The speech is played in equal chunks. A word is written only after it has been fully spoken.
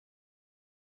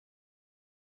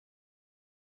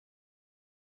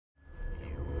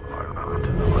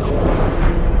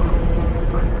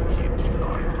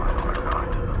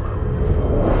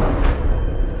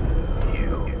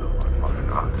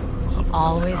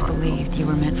always believed you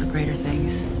were meant for greater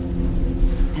things.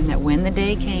 And that when the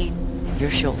day came, your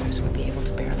shoulders would be able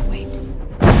to bear the weight.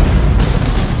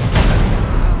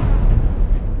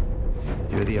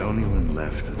 You're the only one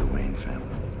left of the Wayne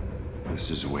family. This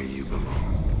is where you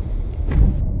belong.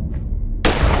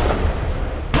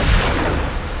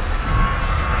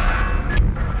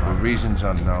 For reasons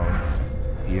unknown,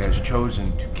 he has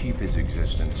chosen to keep his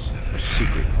existence a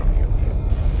secret from you.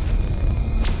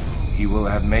 He will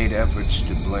have made efforts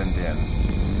to blend in.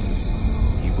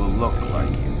 He will look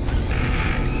like you.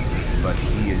 But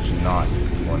he is not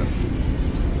one of you.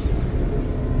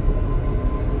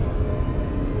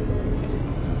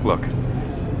 Look,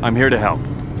 I'm here to help.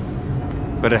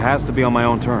 But it has to be on my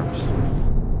own terms.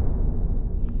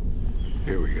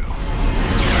 Here we go.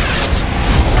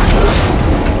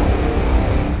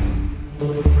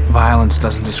 Violence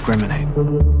doesn't discriminate.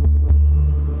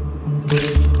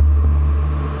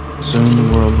 Soon the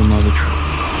world will know the truth.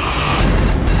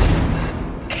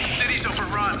 City's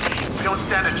overrun. We don't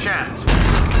stand a chance.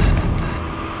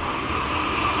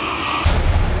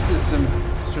 This is some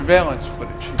surveillance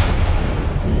footage.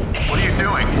 What are you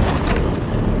doing?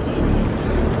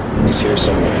 He's here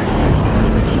somewhere.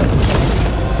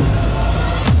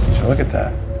 So look at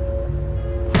that.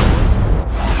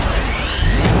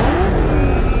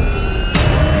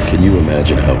 Can you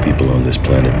imagine how people on this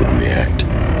planet would react?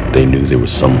 They knew there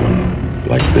was someone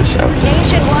like this out there.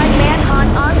 Nationwide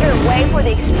manhunt underway for the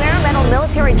experimental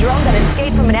military drone that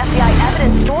escaped from an FBI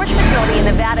evidence storage facility in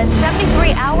Nevada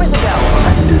 73 hours ago.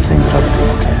 I can do things that other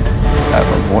people can't. That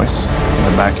little voice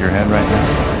in the back of your head right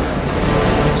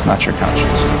now. It's not your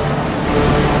conscience.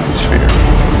 It's fear.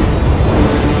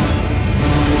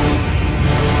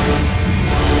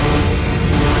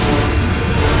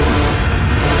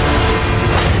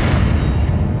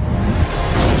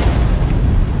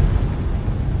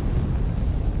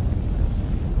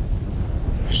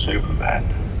 Superman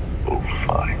will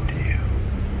find you.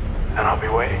 And I'll be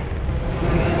waiting.